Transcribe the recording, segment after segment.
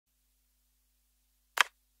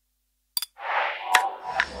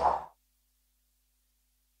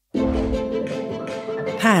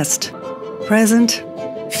Past, present,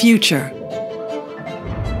 future.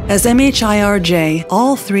 As MHIRJ,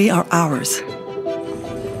 all three are ours.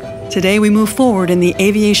 Today we move forward in the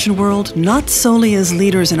aviation world not solely as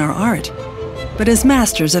leaders in our art, but as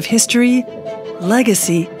masters of history,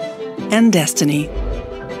 legacy, and destiny.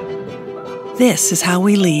 This is how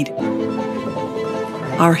we lead.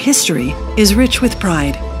 Our history is rich with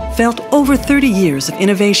pride, felt over 30 years of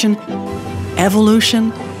innovation,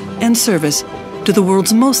 evolution, and service to the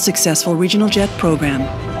world's most successful regional jet program.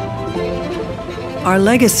 Our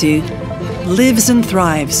legacy lives and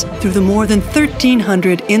thrives through the more than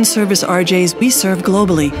 1,300 in-service RJs we serve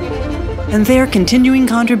globally, and their continuing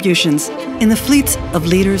contributions in the fleets of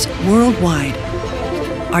leaders worldwide.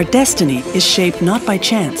 Our destiny is shaped not by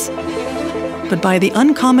chance, but by the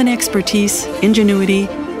uncommon expertise, ingenuity,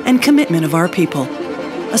 and commitment of our people,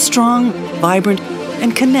 a strong, vibrant,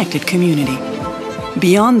 and connected community.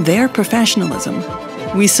 Beyond their professionalism,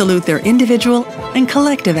 we salute their individual and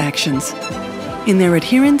collective actions in their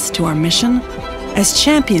adherence to our mission as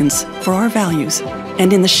champions for our values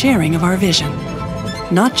and in the sharing of our vision,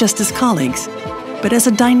 not just as colleagues, but as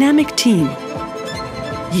a dynamic team,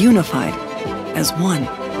 unified as one.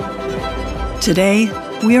 Today,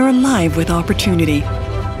 we are alive with opportunity.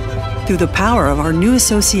 Through the power of our new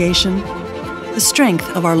association, the strength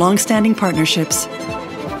of our long-standing partnerships,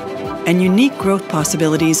 and unique growth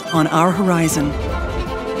possibilities on our horizon.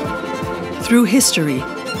 Through history,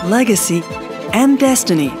 legacy, and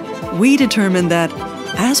destiny, we determine that,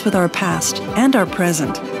 as with our past and our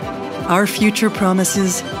present, our future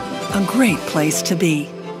promises a great place to be.